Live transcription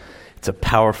It's a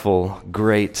powerful,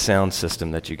 great sound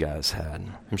system that you guys had.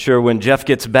 I'm sure when Jeff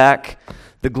gets back,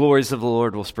 the glories of the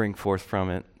Lord will spring forth from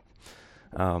it.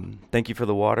 Thank you for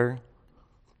the water.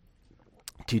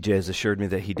 TJ has assured me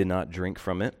that he did not drink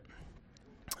from it.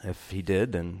 If he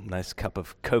did, then nice cup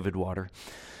of COVID water.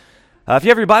 If you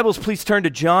have your Bibles, please turn to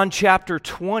John chapter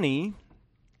 20,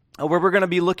 where we're going to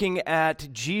be looking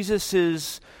at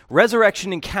Jesus'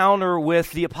 resurrection encounter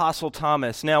with the Apostle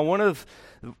Thomas. Now, one of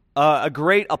a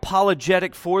great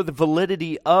apologetic for the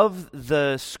validity of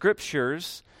the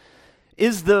Scriptures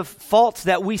is the faults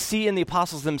that we see in the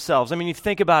apostles themselves. I mean, if you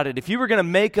think about it, if you were going to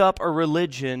make up a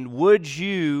religion, would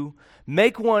you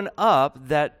make one up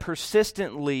that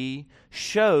persistently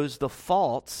shows the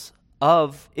faults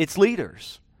of its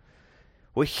leaders?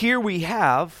 Well, here we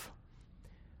have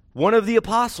one of the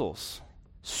apostles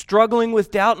struggling with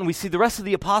doubt, and we see the rest of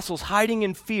the apostles hiding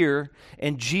in fear,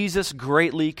 and Jesus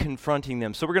greatly confronting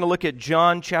them. So we're going to look at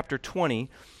John chapter 20,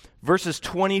 verses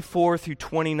 24 through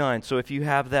 29. So if you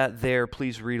have that there,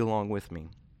 please read along with me.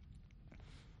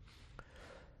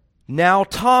 Now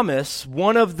Thomas,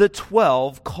 one of the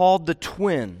 12, called the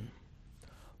twin,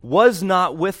 was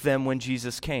not with them when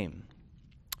Jesus came.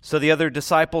 So the other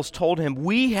disciples told him,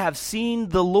 "We have seen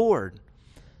the Lord."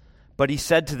 But he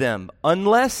said to them,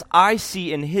 "Unless I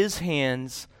see in his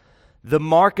hands the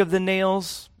mark of the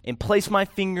nails, and place my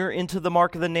finger into the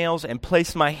mark of the nails, and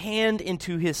place my hand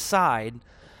into his side,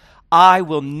 I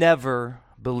will never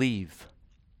believe."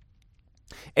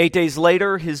 8 days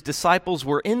later, his disciples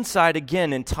were inside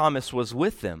again, and Thomas was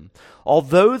with them.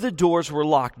 Although the doors were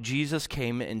locked, Jesus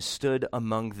came and stood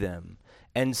among them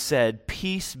and said,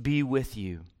 "Peace be with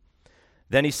you."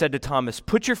 Then he said to Thomas,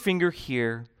 "Put your finger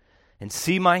here and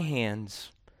see my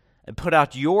hands, and put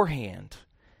out your hand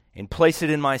and place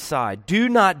it in my side. Do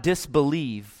not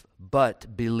disbelieve,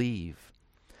 but believe."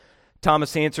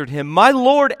 Thomas answered him, "My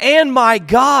Lord and my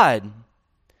God."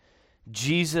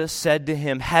 Jesus said to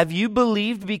him, "Have you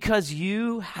believed because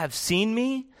you have seen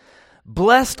me?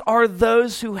 Blessed are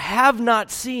those who have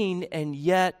not seen and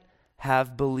yet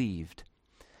have believed."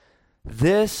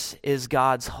 This is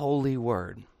God's holy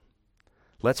word.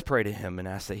 Let's pray to him and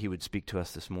ask that he would speak to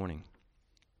us this morning.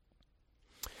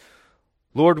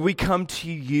 Lord, we come to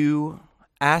you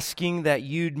asking that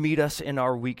you'd meet us in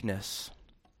our weakness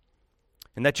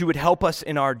and that you would help us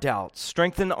in our doubts.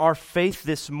 Strengthen our faith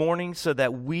this morning so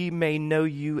that we may know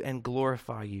you and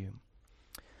glorify you.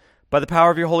 By the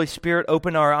power of your Holy Spirit,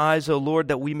 open our eyes, O Lord,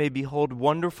 that we may behold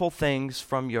wonderful things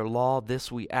from your law.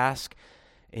 This we ask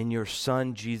in your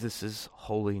Son, Jesus'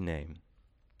 holy name.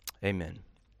 Amen.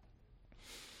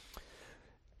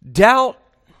 Doubt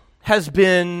has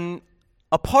been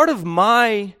a part of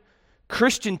my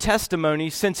Christian testimony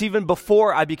since even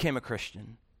before I became a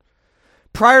Christian.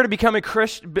 Prior to becoming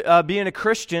being a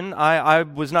Christian, I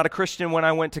was not a Christian when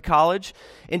I went to college.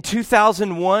 In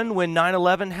 2001, when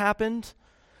 9/11 happened,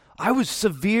 I was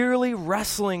severely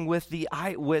wrestling with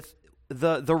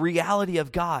the reality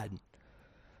of God.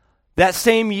 That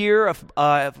same year,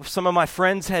 some of my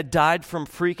friends had died from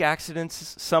freak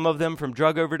accidents, some of them from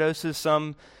drug overdoses,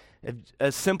 some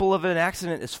as simple of an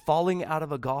accident as falling out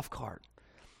of a golf cart.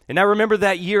 And I remember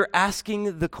that year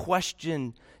asking the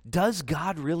question, does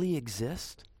God really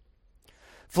exist?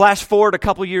 Flash forward a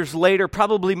couple years later,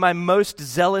 probably my most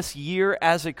zealous year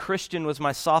as a Christian was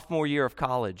my sophomore year of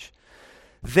college.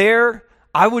 There,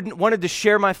 I wanted to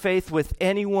share my faith with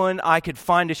anyone I could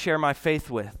find to share my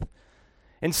faith with.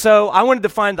 And so I wanted to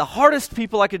find the hardest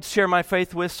people I could share my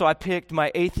faith with, so I picked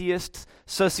my atheist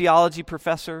sociology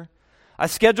professor. I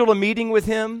scheduled a meeting with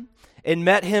him and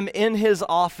met him in his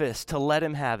office to let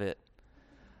him have it.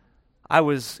 I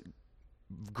was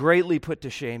greatly put to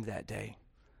shame that day.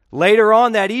 Later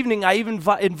on that evening, I even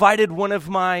invited one of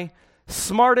my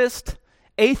smartest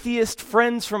atheist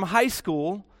friends from high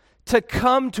school to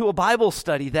come to a Bible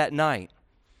study that night.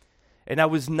 And I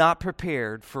was not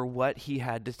prepared for what he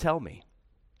had to tell me.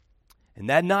 And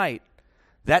that night,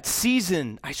 that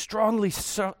season, I strongly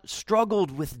struggled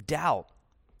with doubt.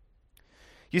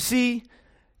 You see,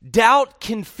 doubt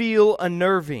can feel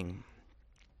unnerving.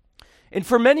 And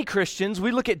for many Christians, we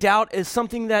look at doubt as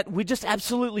something that we just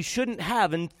absolutely shouldn't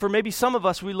have. And for maybe some of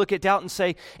us, we look at doubt and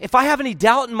say, if I have any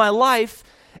doubt in my life,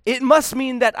 it must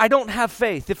mean that I don't have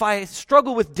faith. If I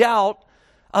struggle with doubt,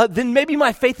 then maybe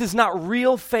my faith is not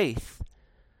real faith.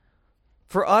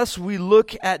 For us, we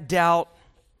look at doubt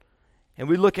and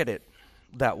we look at it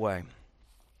that way.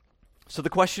 So the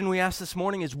question we ask this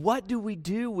morning is, what do we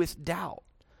do with doubt?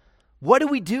 What do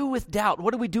we do with doubt?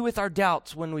 What do we do with our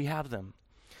doubts when we have them?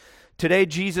 Today,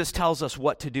 Jesus tells us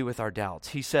what to do with our doubts.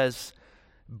 He says,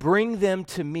 Bring them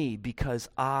to me because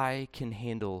I can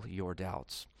handle your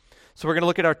doubts. So we're going to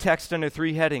look at our text under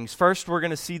three headings. First, we're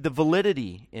going to see the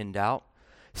validity in doubt.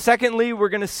 Secondly, we're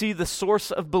going to see the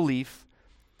source of belief.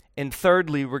 And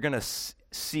thirdly, we're going to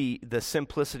see the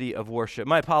simplicity of worship.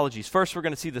 My apologies. First, we're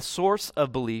going to see the source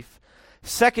of belief.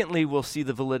 Secondly, we'll see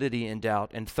the validity in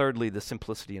doubt. And thirdly, the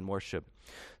simplicity in worship.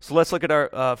 So let's look at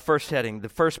our first heading. The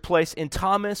first place, in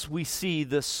Thomas, we see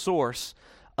the source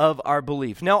of our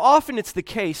belief. Now, often it's the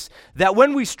case that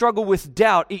when we struggle with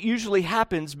doubt, it usually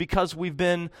happens because we've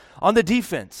been on the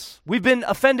defense. We've been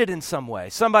offended in some way.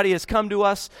 Somebody has come to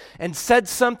us and said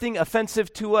something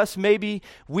offensive to us. Maybe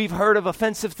we've heard of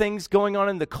offensive things going on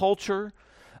in the culture,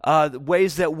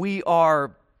 ways that we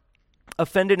are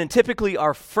offended. And typically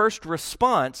our first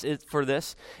response for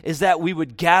this is that we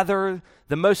would gather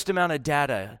the most amount of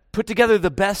data, put together the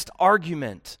best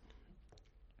argument.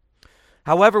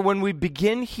 However, when we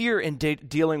begin here in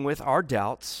dealing with our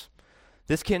doubts,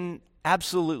 this can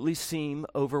absolutely seem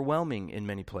overwhelming in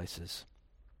many places.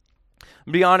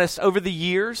 To be honest, over the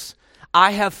years,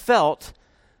 I have felt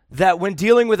that when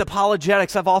dealing with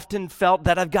apologetics, I've often felt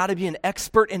that I've got to be an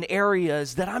expert in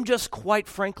areas that I'm just quite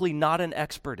frankly not an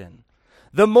expert in.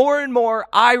 The more and more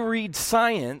I read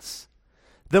science,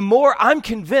 the more I'm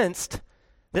convinced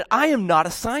that I am not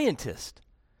a scientist.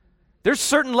 There's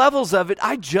certain levels of it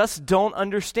I just don't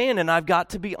understand, and I've got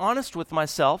to be honest with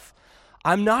myself.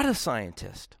 I'm not a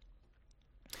scientist.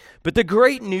 But the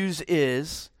great news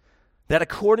is that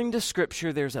according to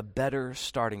Scripture, there's a better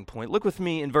starting point. Look with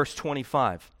me in verse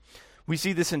 25. We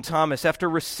see this in Thomas. After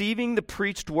receiving the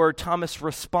preached word, Thomas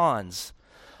responds,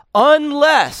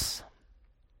 unless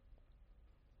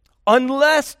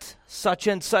such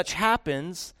and such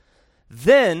happens,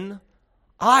 then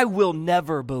I will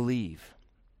never believe.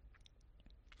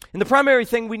 And the primary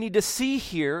thing we need to see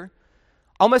here,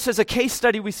 almost as a case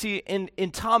study we see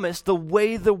in Thomas, the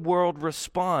way the world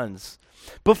responds.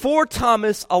 Before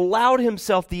Thomas allowed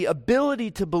himself the ability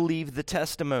to believe the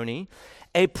testimony,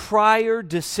 a prior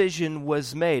decision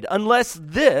was made. Unless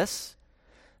this,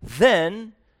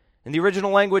 then, and the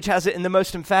original language has it in the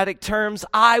most emphatic terms,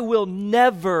 I will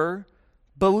never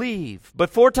believe.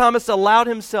 Before Thomas allowed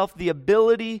himself the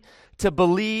ability to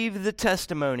believe the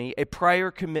testimony, a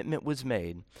prior commitment was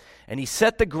made, and he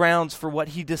set the grounds for what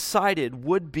he decided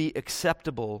would be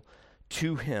acceptable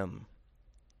to him.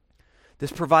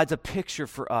 This provides a picture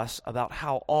for us about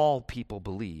how all people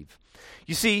believe.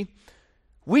 You see,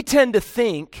 we tend to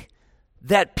think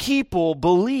that people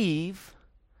believe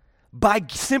by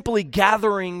simply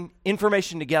gathering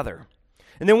information together.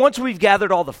 And then once we've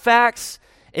gathered all the facts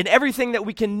and everything that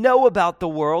we can know about the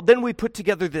world, then we put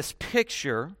together this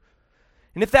picture.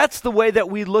 And if that's the way that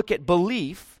we look at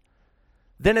belief,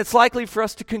 then it's likely for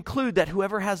us to conclude that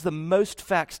whoever has the most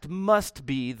facts must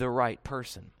be the right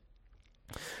person.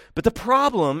 But the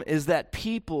problem is that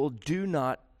people do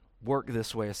not work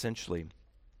this way, essentially.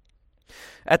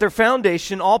 At their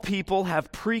foundation, all people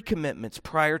have pre-commitments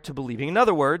prior to believing. In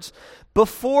other words,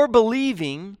 before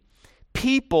believing,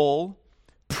 people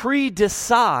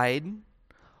pre-decide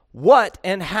what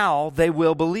and how they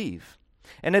will believe.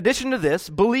 In addition to this,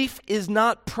 belief is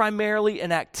not primarily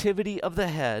an activity of the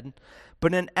head,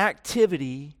 but an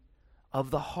activity of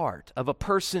the heart, of a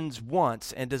person's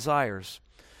wants and desires.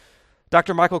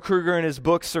 Dr. Michael Kruger, in his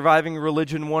book, Surviving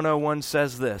Religion 101,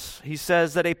 says this. He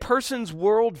says that a person's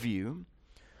worldview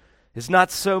is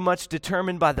not so much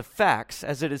determined by the facts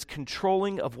as it is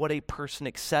controlling of what a person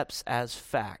accepts as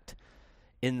fact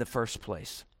in the first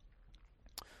place.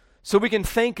 So we can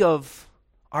think of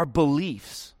our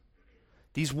beliefs,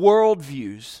 these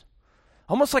worldviews,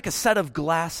 almost like a set of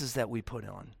glasses that we put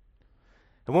on.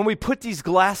 And when we put these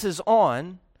glasses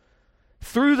on,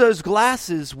 through those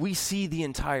glasses, we see the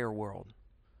entire world.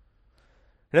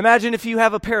 And imagine if you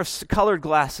have a pair of colored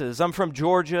glasses. I'm from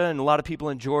Georgia, and a lot of people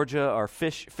in Georgia are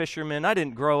fishermen. I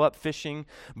didn't grow up fishing,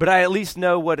 but I at least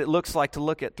know what it looks like to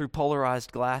look at through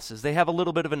polarized glasses. They have a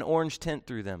little bit of an orange tint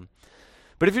through them.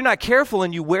 But if you're not careful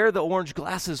and you wear the orange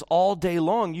glasses all day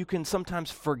long, you can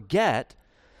sometimes forget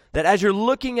that as you're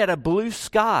looking at a blue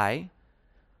sky,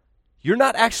 you're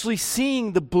not actually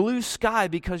seeing the blue sky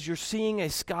because you're seeing a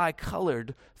sky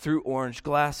colored through orange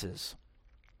glasses.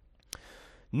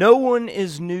 No one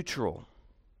is neutral.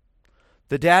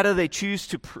 The data they choose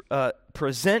to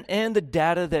present and the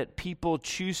data that people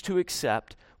choose to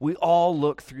accept, we all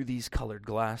look through these colored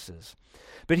glasses.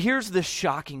 But here's the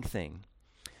shocking thing.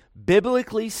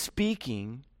 Biblically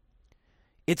speaking,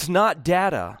 it's not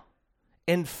data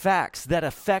and facts that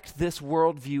affect this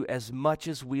worldview as much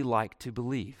as we like to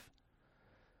believe.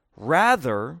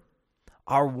 Rather,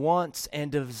 our wants and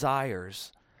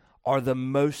desires are the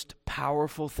most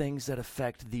powerful things that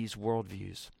affect these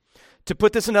worldviews. To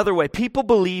put this another way, people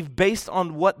believe based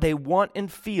on what they want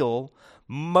and feel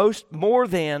more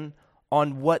than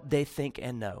on what they think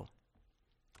and know.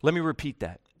 Let me repeat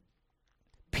that.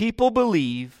 People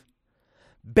believe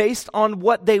based on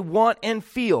what they want and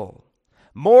feel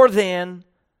more than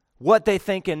what they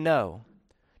think and know.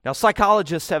 Now,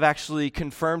 psychologists have actually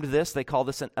confirmed this. They call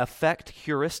this an affect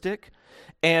heuristic.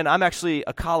 And I'm actually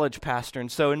a college pastor.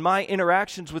 And so in my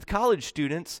interactions with college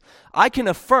students, I can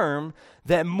affirm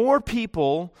that more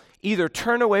people either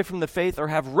turn away from the faith or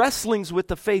have wrestlings with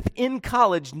the faith in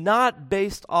college, not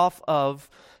based off of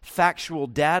factual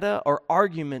data or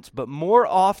arguments, but more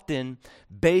often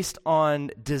based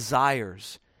on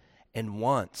desires and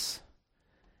wants.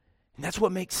 And that's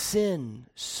what makes sin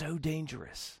so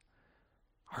dangerous.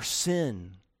 Our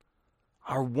sin,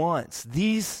 our wants,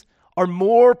 these are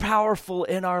more powerful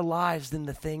in our lives than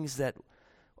the things that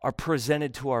are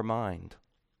presented to our mind.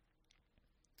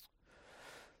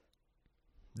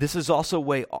 This is also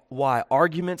why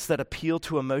arguments that appeal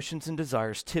to emotions and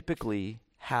desires typically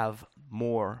have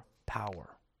more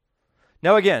power.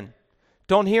 Now again,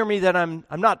 don't hear me that I'm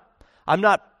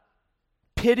not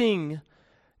pitting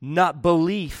not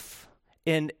belief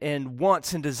in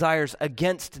wants and desires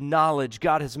against knowledge.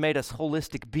 God has made us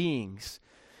holistic beings.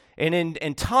 And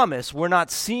in Thomas, we're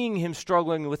not seeing him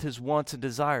struggling with his wants and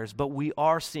desires, but we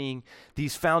are seeing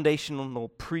these foundational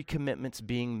pre-commitments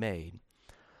being made.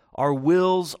 Our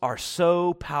wills are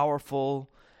so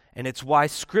powerful, and it's why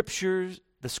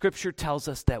the Scripture tells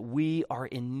us that we are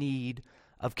in need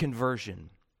of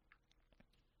conversion.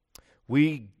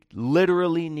 We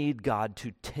literally need God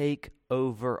to take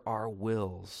over our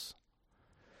wills.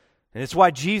 And it's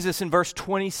why Jesus in verse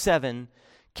 27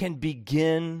 can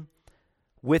begin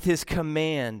with his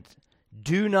command,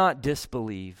 do not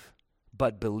disbelieve,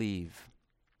 but believe.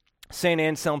 St.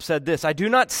 Anselm said this, I do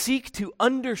not seek to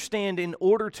understand in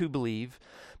order to believe,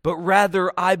 but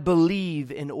rather I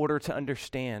believe in order to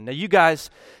understand. Now you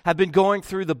guys have been going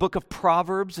through the book of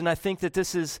Proverbs, and I think that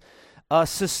this is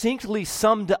succinctly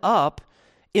summed up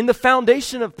in the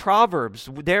foundation of Proverbs,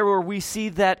 there where we see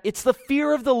that it's the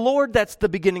fear of the Lord that's the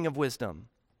beginning of wisdom.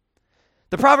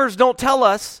 The Proverbs don't tell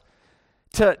us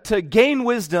to gain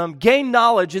wisdom, gain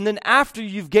knowledge, and then after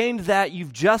you've gained that,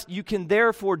 you can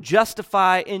therefore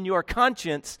justify in your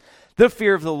conscience the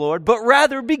fear of the Lord, but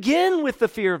rather begin with the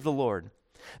fear of the Lord.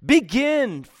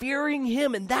 Begin fearing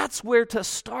him, and that's where to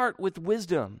start with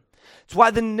wisdom. It's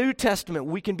why the New Testament,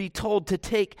 we can be told to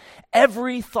take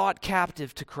every thought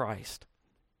captive to Christ.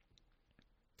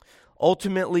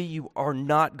 Ultimately, you are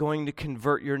not going to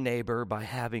convert your neighbor by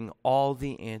having all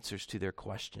the answers to their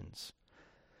questions.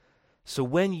 So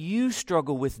when you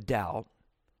struggle with doubt,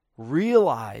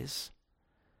 realize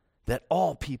that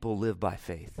all people live by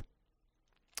faith.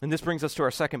 And this brings us to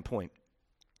our second point.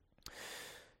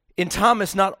 In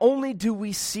Thomas, not only do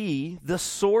we see the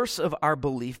source of our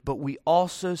belief, but we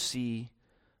also see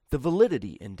the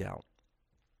validity in doubt.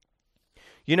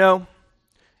 You know,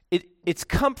 it's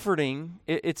comforting.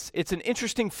 It's an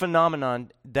interesting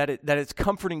phenomenon that it's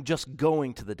comforting just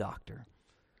going to the doctor.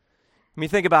 I mean,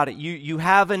 think about it. You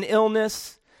have an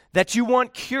illness that you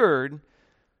want cured,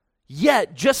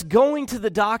 yet just going to the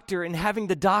doctor and having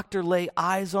the doctor lay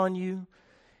eyes on you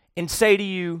and say to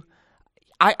you,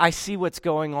 I see what's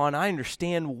going on. I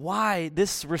understand why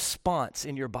this response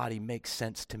in your body makes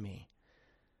sense to me.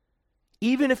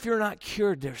 Even if you're not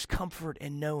cured, there's comfort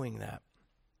in knowing that.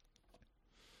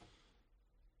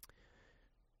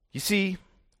 You see,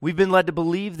 we've been led to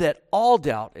believe that all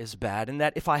doubt is bad and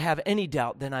that if I have any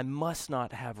doubt, then I must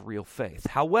not have real faith.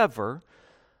 However,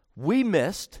 we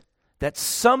missed that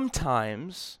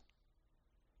sometimes,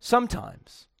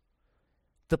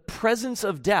 the presence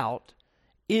of doubt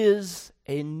is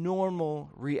a normal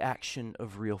reaction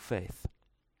of real faith.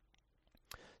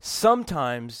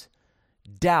 Sometimes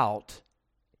doubt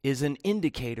is an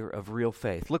indicator of real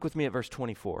faith. Look with me at verse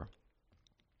 24.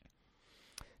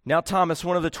 Now Thomas,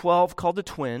 one of the 12, called the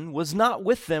twin, was not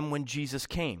with them when Jesus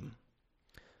came.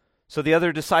 So the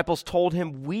other disciples told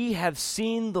him, "We have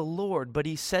seen the Lord." But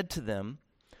he said to them,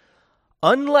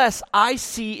 "Unless I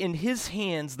see in his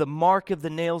hands the mark of the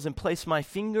nails and place my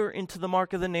finger into the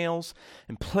mark of the nails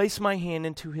and place my hand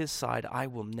into his side, I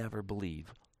will never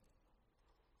believe."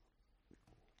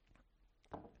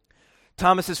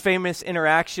 Thomas's famous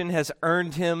interaction has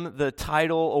earned him the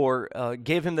title or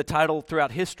gave him the title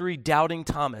throughout history, Doubting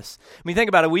Thomas. I mean, think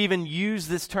about it. We even use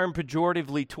this term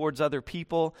pejoratively towards other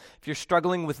people. If you're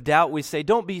struggling with doubt, we say,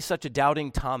 don't be such a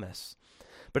doubting Thomas.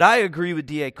 But I agree with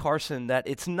D.A. Carson that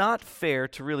it's not fair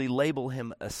to really label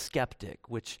him a skeptic,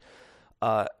 which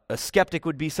A skeptic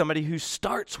would be somebody who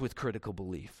starts with critical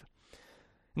belief.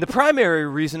 And the primary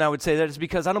reason I would say that is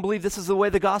because I don't believe this is the way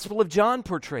the Gospel of John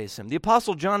portrays him. The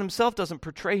Apostle John himself doesn't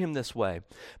portray him this way.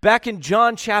 Back in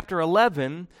John chapter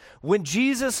 11, when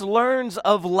Jesus learns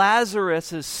of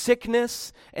Lazarus'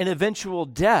 sickness and eventual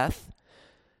death,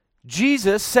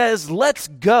 Jesus says, let's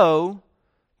go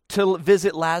to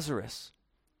visit Lazarus.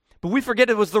 But we forget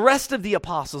it was the rest of the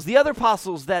apostles, the other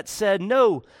apostles that said,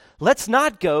 no, let's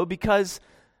not go because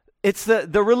it's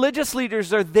the religious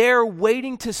leaders are there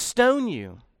waiting to stone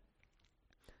you.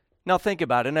 Now think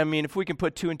about it. I mean, if we can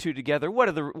put two and two together, what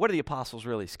are the apostles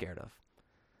really scared of?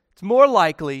 It's more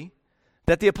likely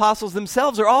that the apostles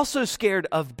themselves are also scared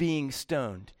of being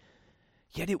stoned.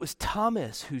 Yet it was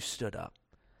Thomas who stood up.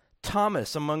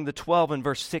 Thomas among the 12 in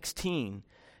verse 16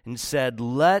 and said,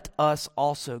 let us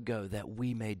also go that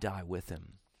we may die with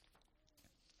him.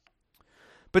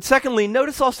 But secondly,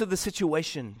 notice also the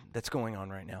situation that's going on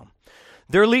right now.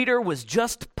 Their leader was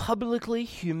just publicly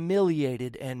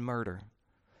humiliated and murdered.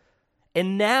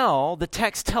 And now the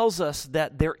text tells us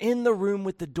that they're in the room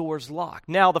with the doors locked.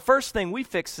 Now, the first thing we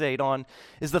fixate on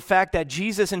is the fact that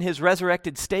Jesus in his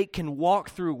resurrected state can walk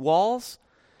through walls,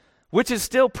 which is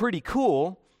still pretty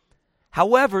cool.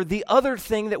 However, the other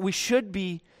thing that we should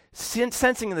be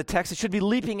sensing in the text, it should be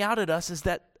leaping out at us, is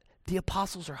that the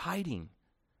apostles are hiding.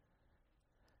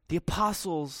 The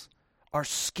apostles are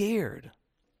scared.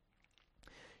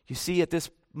 You see, at this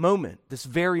moment, this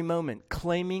very moment,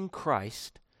 claiming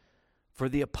Christ for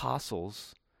the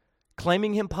apostles,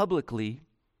 claiming him publicly,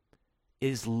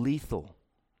 is lethal.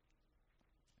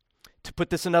 To put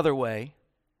this another way,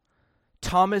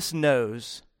 Thomas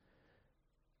knows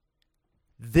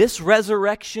this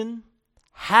resurrection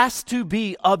has to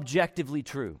be objectively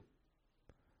true.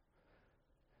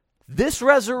 This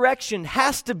resurrection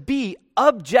has to be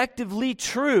objectively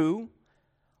true,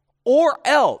 or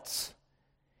else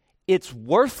it's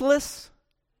worthless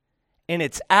and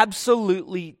it's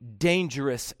absolutely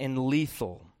dangerous and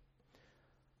lethal.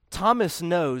 Thomas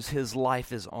knows his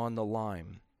life is on the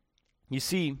line. You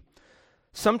see,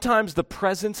 sometimes the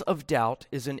presence of doubt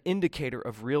is an indicator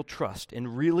of real trust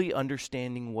and really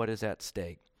understanding what is at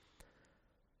stake.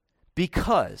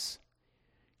 Because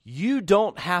you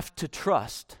don't have to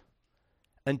trust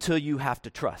until you have to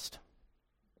trust.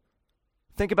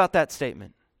 Think about that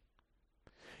statement.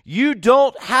 You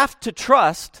don't have to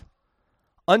trust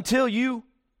until you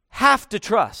have to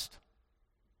trust.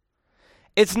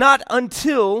 It's not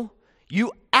until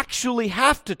you actually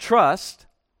have to trust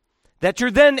that you're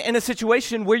then in a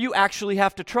situation where you actually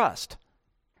have to trust.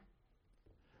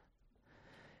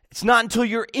 It's not until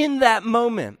you're in that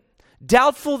moment.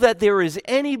 Doubtful that there is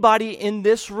anybody in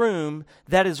this room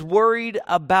that is worried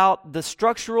about the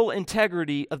structural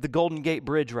integrity of the Golden Gate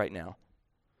Bridge right now.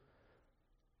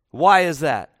 Why is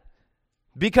that?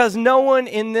 Because no one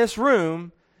in this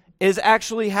room is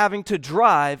actually having to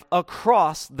drive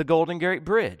across the Golden Gate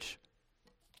Bridge.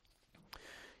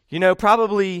 You know,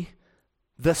 probably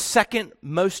the second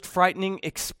most frightening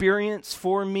experience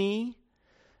for me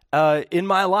in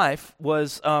my life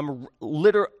was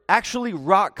actually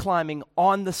rock climbing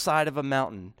on the side of a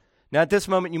mountain. Now, at this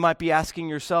moment, you might be asking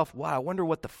yourself, wow, I wonder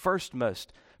what the first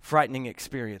most frightening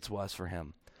experience was for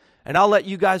him. And I'll let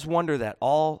you guys wonder that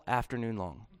all afternoon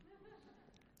long.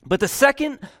 But the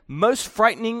second most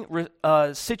frightening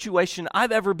situation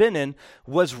I've ever been in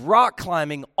was rock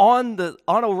climbing on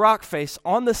a rock face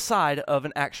on the side of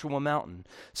an actual mountain.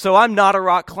 So I'm not a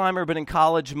rock climber, but in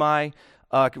college my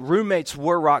roommates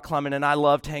were rock climbing, and I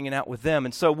loved hanging out with them.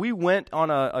 And so we went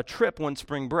on a trip one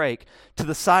spring break to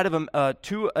the side of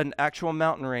to an actual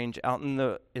mountain range out in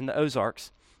the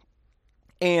Ozarks.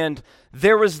 And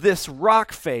there was this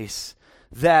rock face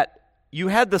that you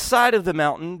had the side of the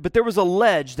mountain, but there was a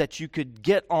ledge that you could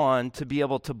get on to be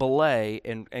able to belay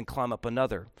and climb up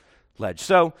another ledge.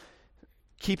 So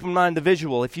keep in mind the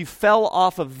visual. If you fell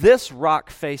off of this rock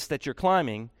face that you're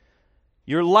climbing,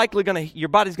 your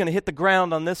body's going to hit the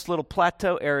ground on this little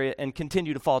plateau area and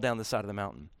continue to fall down the side of the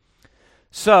mountain.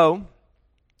 So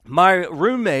my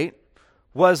roommate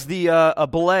was a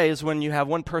belay is when you have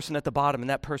one person at the bottom and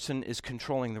that person is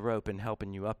controlling the rope and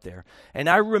helping you up there. And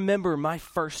I remember my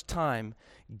first time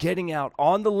getting out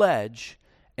on the ledge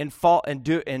and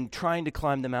trying to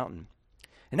climb the mountain.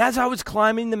 And as I was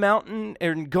climbing the mountain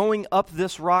and going up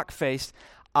this rock face,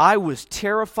 I was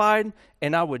terrified,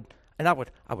 and I would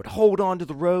hold on to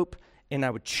the rope, and I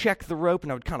would check the rope,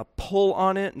 and I would kind of pull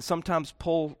on it, and sometimes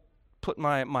put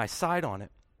my side on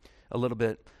it a little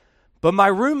bit. But my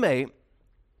roommate,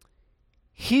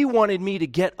 he wanted me to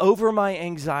get over my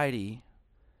anxiety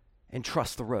and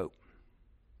trust the rope.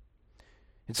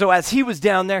 And so as he was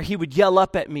down there, he would yell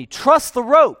up at me, "Trust the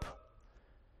rope.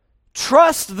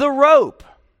 Trust the rope."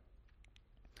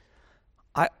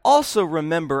 I also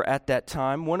remember at that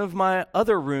time one of my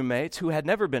other roommates who had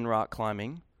never been rock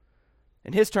climbing,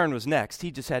 and his turn was next.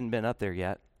 He just hadn't been up there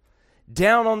yet.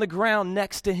 Down on the ground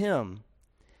next to him,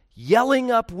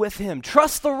 yelling up with him,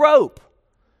 "Trust the rope.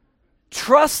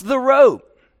 Trust the rope."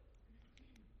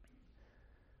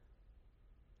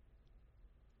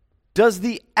 Does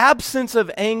the absence of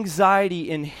anxiety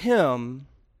in him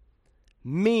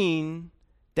mean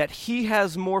that he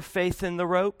has more faith in the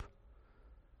rope?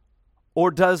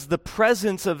 Or does the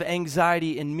presence of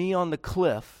anxiety in me on the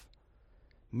cliff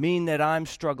mean that I'm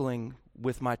struggling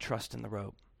with my trust in the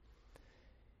rope?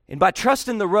 And by trust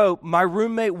in the rope, my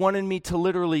roommate wanted me to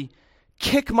literally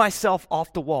kick myself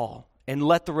off the wall and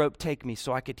let the rope take me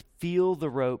so I could feel the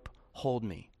rope hold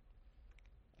me.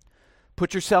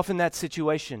 Put yourself in that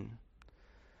situation.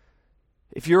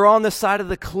 If you're on the side of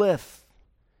the cliff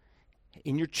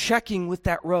and you're checking with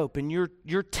that rope and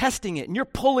you're testing it and you're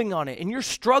pulling on it and you're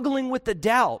struggling with the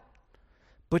doubt,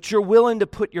 but you're willing to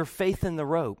put your faith in the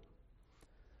rope,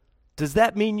 does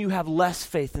that mean you have less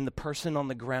faith in the person on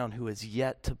the ground who has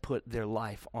yet to put their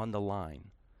life on the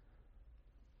line?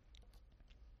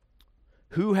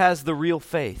 Who has the real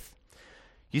faith?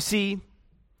 You see,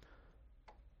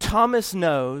 Thomas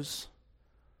knows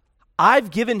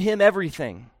I've given him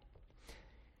everything.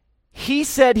 He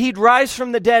said he'd rise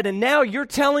from the dead, and now you're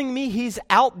telling me he's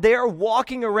out there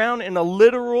walking around in a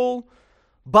literal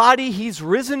body. He's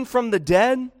risen from the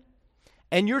dead,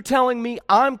 and you're telling me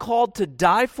I'm called to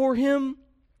die for him?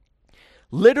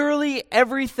 Literally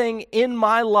everything in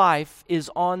my life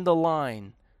is on the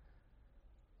line.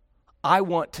 I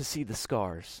want to see the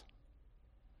scars.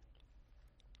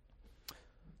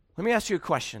 Let me ask you a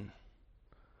question.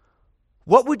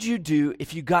 What would you do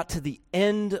if you got to the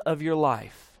end of your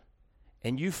life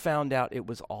and you found out it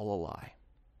was all a lie?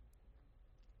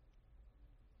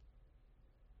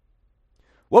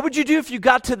 What would you do if you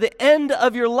got to the end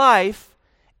of your life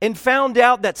and found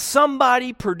out that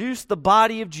somebody produced the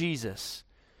body of Jesus,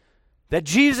 that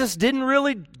Jesus didn't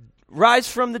really rise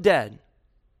from the dead,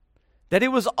 that it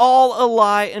was all a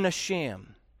lie and a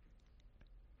sham?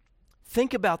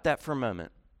 Think about that for a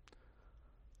moment.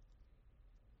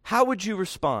 How would you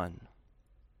respond?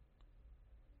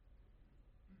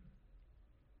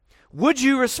 Would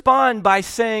you respond by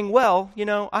saying, well,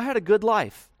 I had a good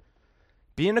life.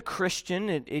 Being a Christian,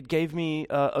 it gave me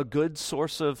a good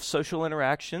source of social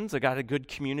interactions. I got a good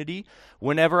community.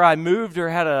 Whenever I moved or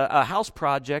had a house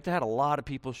project, I had a lot of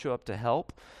people show up to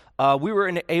help. We were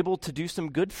able to do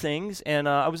some good things, and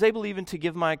I was able even to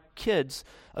give my kids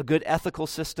a good ethical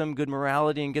system, good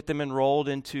morality, and get them enrolled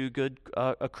into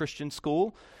a Christian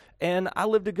school. And I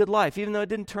lived a good life. Even though it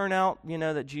didn't turn out,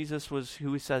 that Jesus was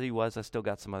who he said he was, I still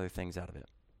got some other things out of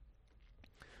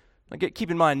it.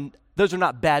 Keep in mind, those are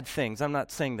not bad things. I'm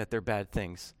not saying that they're bad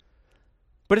things.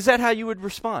 But is that how you would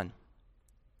respond?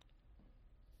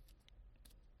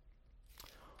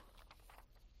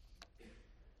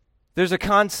 There's a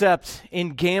concept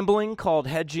in gambling called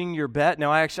hedging your bet.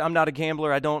 Now, I'm not a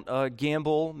gambler. I don't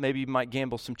gamble. Maybe might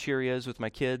gamble some Cheerios with my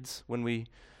kids when we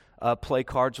play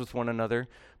cards with one another.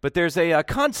 But there's a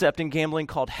concept in gambling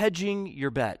called hedging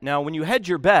your bet. Now, when you hedge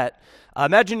your bet,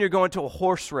 imagine you're going to a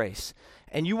horse race,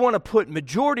 and you want to put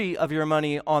majority of your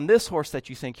money on this horse that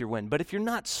you think you're winning. But if you're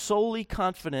not solely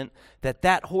confident that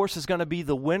that horse is going to be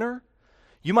the winner,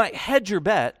 you might hedge your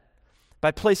bet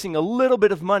by placing a little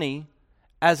bit of money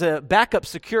as a backup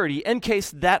security in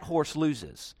case that horse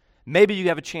loses. Maybe you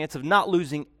have a chance of not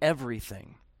losing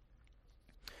everything.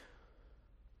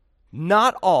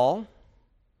 Not all,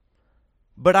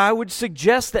 but I would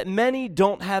suggest that many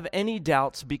don't have any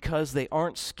doubts because they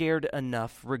aren't scared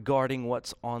enough regarding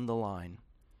what's on the line.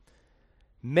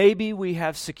 Maybe we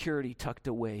have security tucked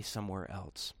away somewhere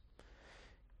else.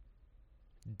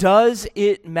 Does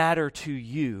it matter to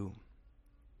you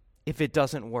if it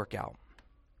doesn't work out?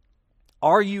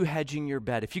 Are you hedging your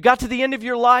bet? If you got to the end of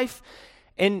your life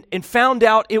and found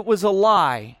out it was a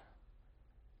lie,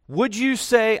 would you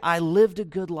say, I lived a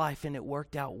good life and it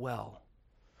worked out well?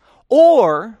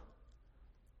 Or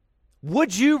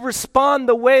would you respond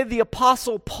the way the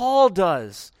Apostle Paul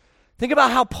does? Think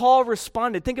about how Paul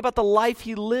responded. Think about the life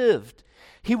he lived.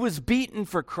 He was beaten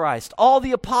for Christ. All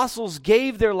the apostles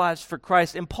gave their lives for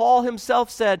Christ. And Paul himself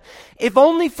said, if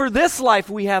only for this life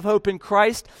we have hope in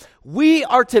Christ, we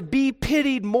are to be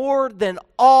pitied more than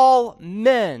all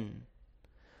men.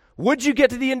 Would you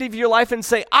get to the end of your life and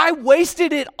say, I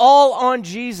wasted it all on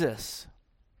Jesus?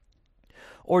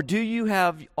 Or do you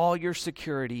have all your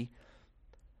security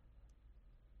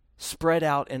spread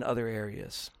out in other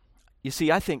areas. You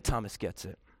see, I think Thomas gets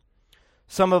it.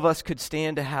 Some of us could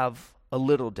stand to have a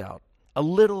little doubt, a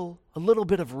little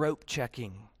bit of rope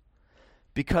checking,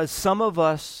 because some of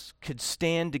us could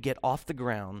stand to get off the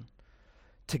ground,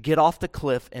 to get off the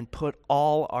cliff and put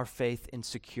all our faith and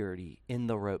security in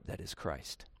the rope that is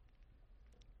Christ.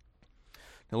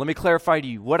 Now let me clarify to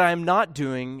you, what I am not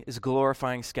doing is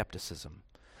glorifying skepticism.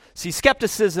 See,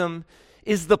 skepticism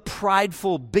is the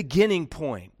prideful beginning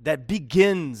point that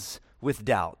begins with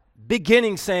doubt.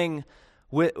 Beginning saying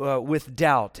with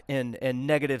doubt and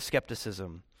negative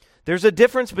skepticism. There's a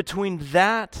difference between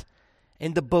that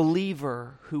and the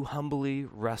believer who humbly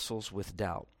wrestles with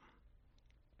doubt.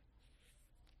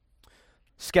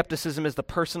 Skepticism is the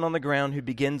person on the ground who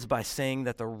begins by saying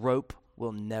that the rope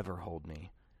will never hold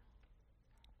me.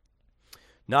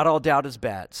 Not all doubt is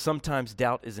bad. Sometimes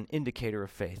doubt is an indicator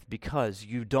of faith because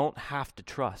you don't have to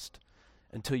trust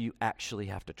until you actually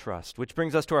have to trust. Which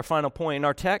brings us to our final point. In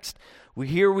our text,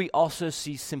 we also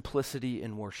see simplicity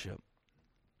in worship.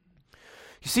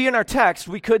 You see, in our text,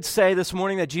 we could say this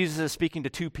morning that Jesus is speaking to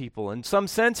two people. In some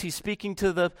sense, he's speaking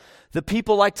to the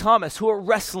people like Thomas who are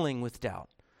wrestling with doubt,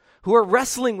 who are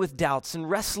wrestling with doubts and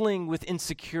wrestling with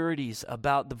insecurities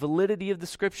about the validity of the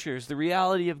Scriptures, the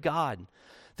reality of God,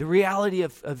 the reality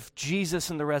of Jesus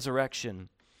and the resurrection.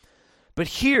 But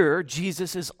here,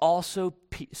 Jesus is also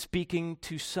speaking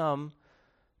to some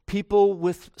people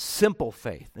with simple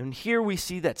faith. And here we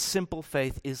see that simple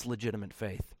faith is legitimate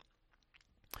faith.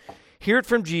 Hear it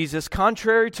from Jesus,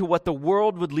 contrary to what the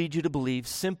world would lead you to believe,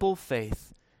 simple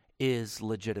faith is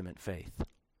legitimate faith.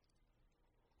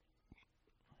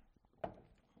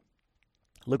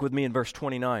 Look with me in verse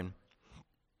 29.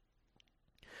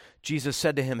 Jesus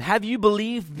said to him, "Have you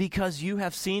believed because you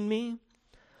have seen me?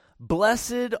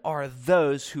 Blessed are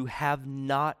those who have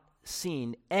not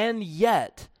seen, and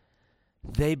yet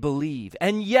they believe."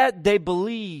 And yet they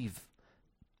believe.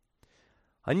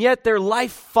 And yet their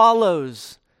life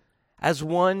follows as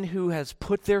one who has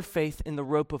put their faith in the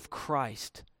rope of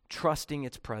Christ, trusting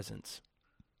its presence.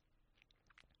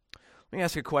 Let me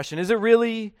ask you a question. Is it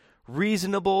really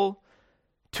reasonable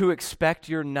to expect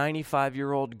your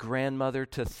 95-year-old grandmother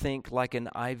to think like an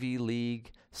Ivy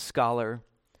League scholar?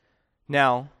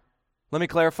 Now, let me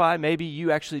clarify. Maybe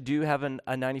you actually do have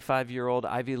a 95-year-old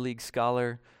Ivy League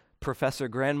scholar professor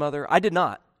grandmother. I did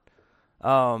not.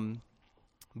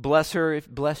 Bless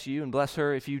you and bless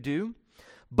her if you do.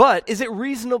 But is it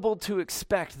reasonable to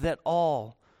expect that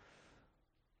all,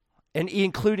 and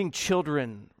including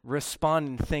children, respond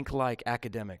and think like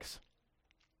academics?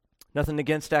 Nothing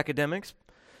against academics.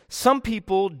 Some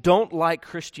people don't like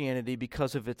Christianity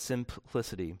because of its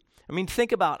simplicity. I mean,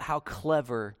 think about how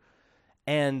clever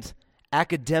and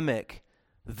academic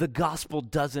the gospel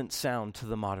doesn't sound to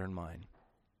the modern mind.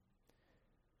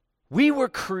 We were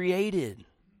created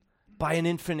by an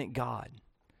infinite God.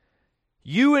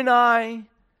 You and I,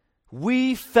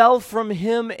 we fell from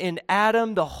him in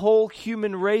Adam. The whole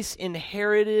human race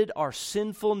inherited our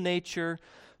sinful nature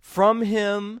from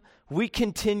him. We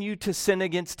continue to sin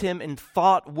against him in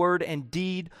thought, word, and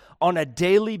deed on a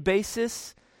daily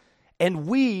basis. And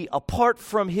we, apart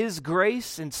from his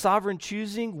grace and sovereign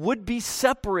choosing, would be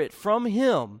separate from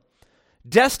him,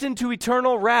 destined to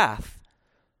eternal wrath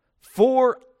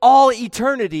for all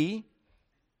eternity,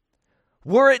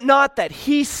 were it not that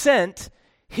he sent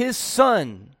his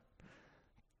Son,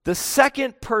 the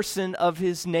second person of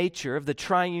his nature, of the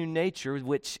triune nature,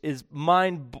 which is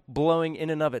mind-blowing in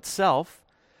and of itself,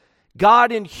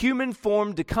 God in human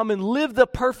form to come and live the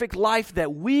perfect life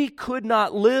that we could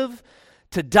not live,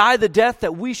 to die the death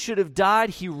that we should have died.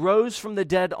 He rose from the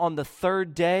dead on the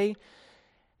third day,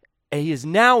 and he is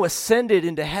now ascended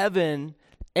into heaven,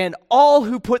 and all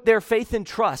who put their faith and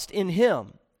trust in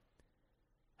him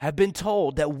have been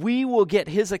told that we will get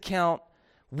his account.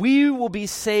 We will be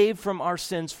saved from our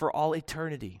sins for all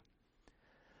eternity.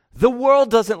 The world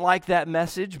doesn't like that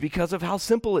message because of how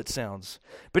simple it sounds.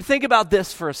 But think about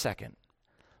this for a second.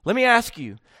 Let me ask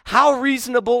you, how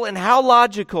reasonable and how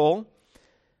logical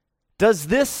does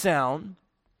this sound,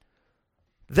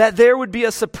 that there would be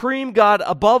a supreme God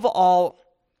above all?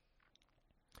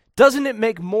 Doesn't it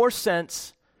make more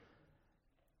sense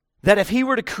that if he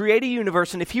were to create a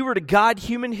universe and if he were to guide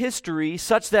human history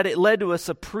such that it led to a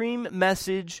supreme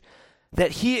message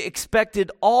that he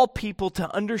expected all people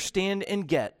to understand and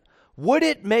get, would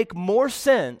it make more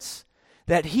sense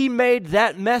that he made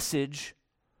that message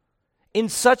in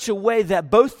such a way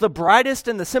that both the brightest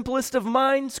and the simplest of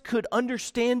minds could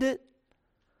understand it?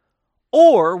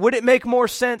 Or would it make more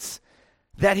sense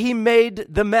that he made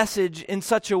the message in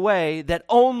such a way that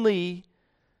only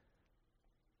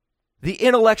the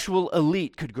intellectual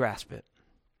elite could grasp it.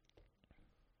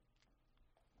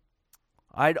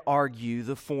 I'd argue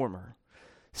the former.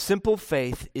 Simple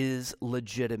faith is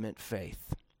legitimate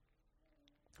faith.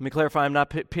 Let me clarify, I'm not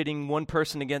pitting one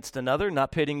person against another,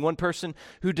 not pitting one person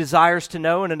who desires to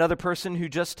know and another person who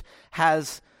just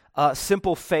has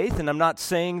simple faith, and I'm not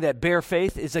saying that bare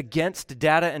faith is against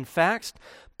data and facts,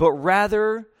 but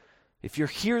rather, if you're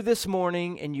here this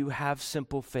morning and you have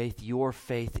simple faith, your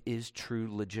faith is true,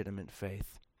 legitimate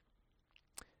faith.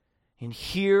 And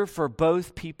here, for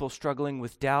both people struggling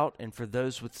with doubt and for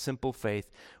those with simple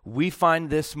faith, we find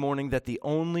this morning that the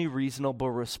only reasonable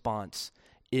response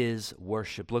is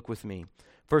worship. Look with me.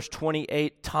 Verse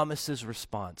 28, Thomas's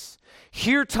response.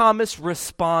 Here Thomas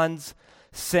responds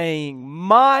saying,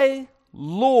 "My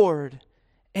Lord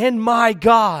and my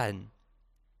God."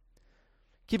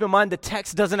 Keep in mind the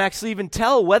text doesn't actually even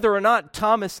tell whether or not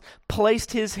Thomas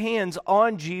placed his hands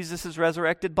on Jesus'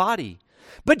 resurrected body.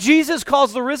 But Jesus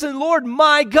calls the risen Lord,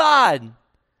 "My God."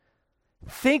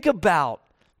 Think about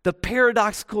the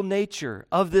paradoxical nature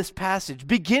of this passage.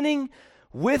 Beginning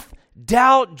with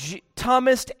doubt,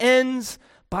 Thomas ends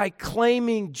by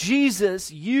claiming,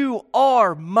 "Jesus, you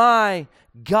are my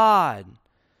God."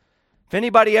 If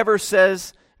anybody ever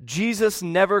says Jesus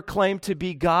never claimed to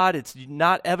be God, it's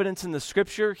not evidence in the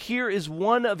scripture, here is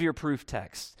one of your proof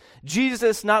texts.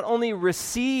 Jesus not only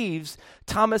receives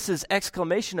Thomas's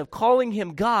exclamation of calling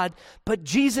him God, but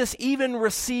Jesus even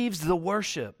receives the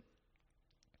worship.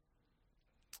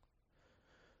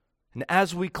 And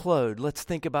as we close, let's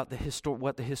think about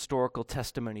what the historical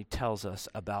testimony tells us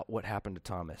about what happened to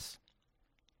Thomas.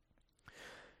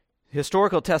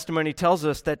 Historical testimony tells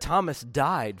us that Thomas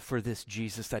died for this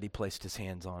Jesus that he placed his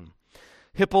hands on.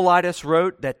 Hippolytus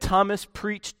wrote that Thomas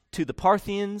preached to the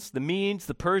Parthians, the Medes,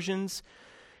 the Persians,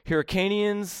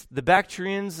 Hyrcanians, the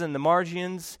Bactrians, and the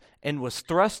Margians, and was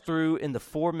thrust through in the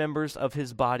four members of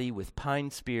his body with pine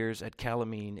spears at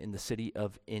Calamine in the city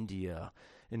of India,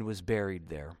 and was buried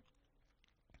there.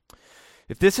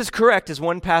 If this is correct, as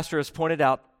one pastor has pointed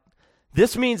out,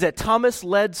 this means that Thomas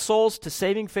led souls to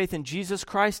saving faith in Jesus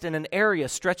Christ in an area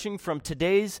stretching from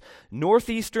today's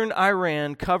northeastern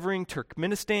Iran, covering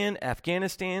Turkmenistan,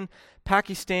 Afghanistan,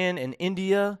 Pakistan, and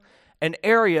India, an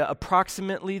area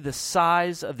approximately the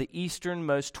size of the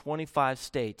easternmost 25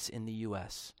 states in the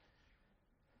U.S.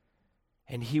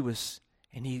 And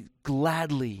he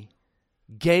gladly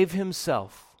gave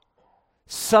himself,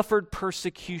 suffered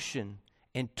persecution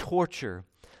and torture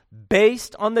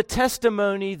based on the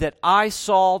testimony that I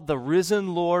saw the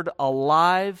risen Lord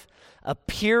alive,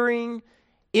 appearing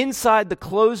inside the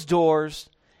closed doors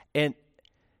and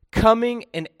coming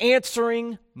and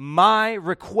answering my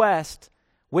request,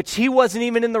 which he wasn't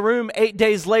even in the room 8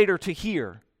 days later to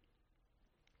hear.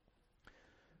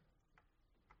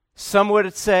 Some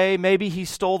would say maybe he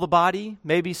stole the body.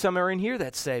 Maybe some are in here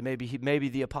that say maybe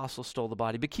the apostle stole the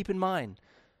body. But keep in mind,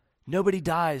 nobody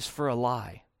dies for a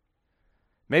lie.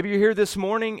 Maybe you're here this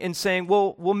morning and saying,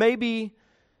 well, maybe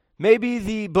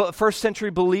the first century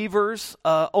believers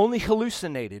only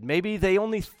hallucinated. Maybe they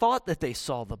only thought that they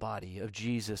saw the body of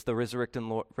Jesus, the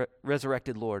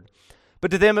resurrected Lord.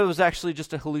 But to them it was actually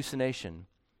just a hallucination.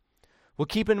 Well,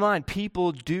 keep in mind,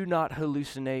 people do not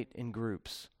hallucinate in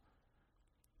groups.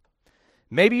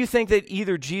 Maybe you think that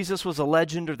either Jesus was a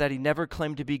legend or that he never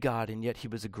claimed to be God, and yet he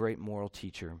was a great moral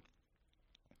teacher.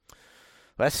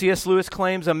 As C.S. Lewis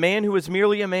claims, a man who was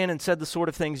merely a man and said the sort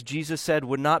of things Jesus said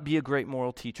would not be a great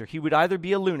moral teacher. He would either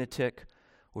be a lunatic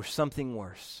or something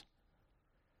worse.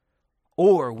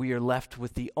 Or we are left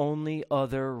with the only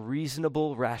other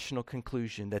reasonable, rational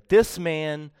conclusion that this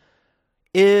man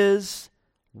is,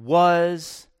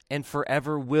 was, and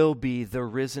forever will be the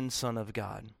risen Son of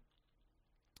God.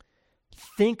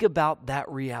 Think about that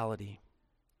reality.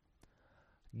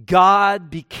 God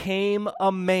became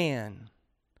a man,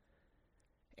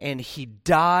 and he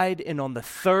died, and on the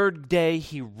third day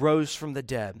he rose from the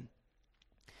dead.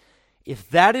 If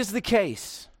that is the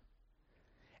case,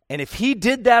 and if he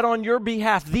did that on your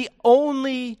behalf, the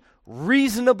only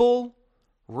reasonable,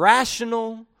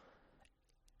 rational,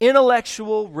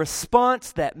 intellectual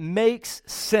response that makes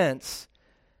sense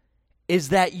is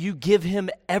that you give him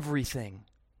everything.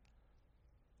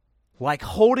 Like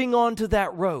holding on to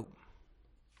that rope,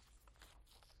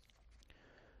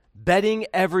 betting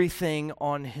everything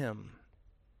on him.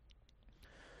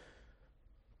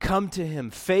 Come to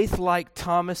him. Faith like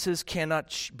Thomas's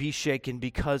cannot be shaken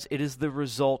because it is the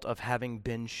result of having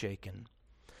been shaken.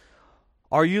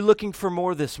 Are you looking for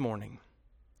more this morning?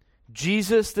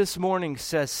 Jesus this morning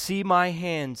says, "See my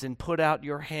hands and put out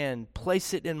your hand.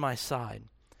 Place it in my side."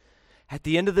 At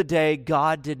the end of the day,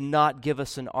 God did not give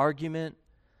us an argument.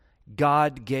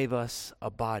 God gave us a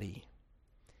body.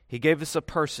 He gave us a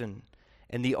person,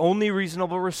 and the only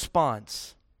reasonable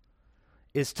response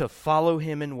is to follow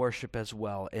him in worship as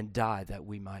well and die that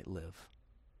we might live.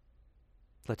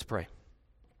 Let's pray.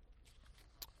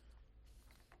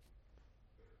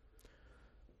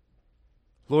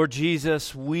 Lord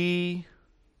Jesus, we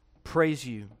praise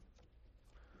you.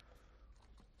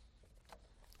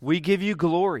 We give you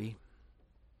glory.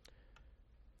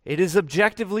 It is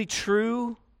objectively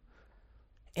true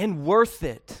and worth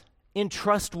it and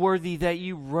trustworthy that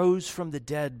you rose from the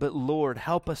dead, but Lord,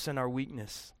 help us in our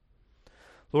weakness.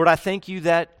 Lord, I thank you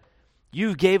that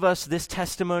you gave us this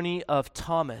testimony of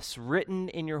Thomas written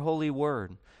in your holy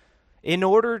word in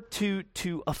order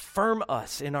to affirm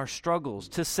us in our struggles,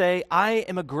 to say, I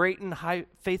am a great and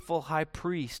faithful high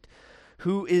priest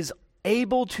who is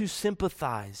able to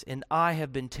sympathize, and I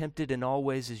have been tempted in all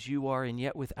ways as you are, and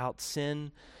yet without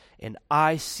sin, and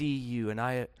I see you. And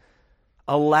I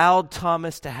allowed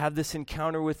Thomas to have this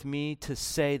encounter with me to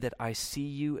say that I see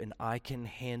you and I can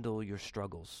handle your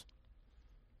struggles.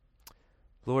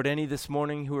 Lord, any this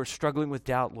morning who are struggling with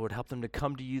doubt, Lord, help them to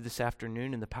come to you this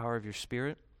afternoon in the power of your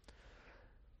Spirit.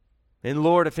 And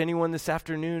Lord, if anyone this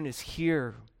afternoon is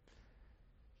here,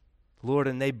 Lord,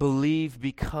 and they believe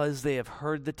because they have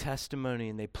heard the testimony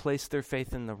and they place their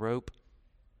faith in the rope,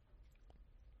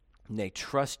 and they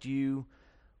trust you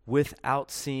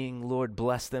without seeing, Lord,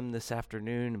 bless them this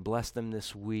afternoon and bless them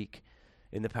this week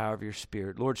in the power of your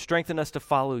Spirit. Lord, strengthen us to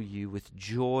follow you with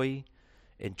joy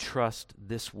and trust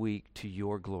this week to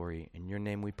your glory. In your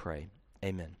name we pray.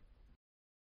 Amen.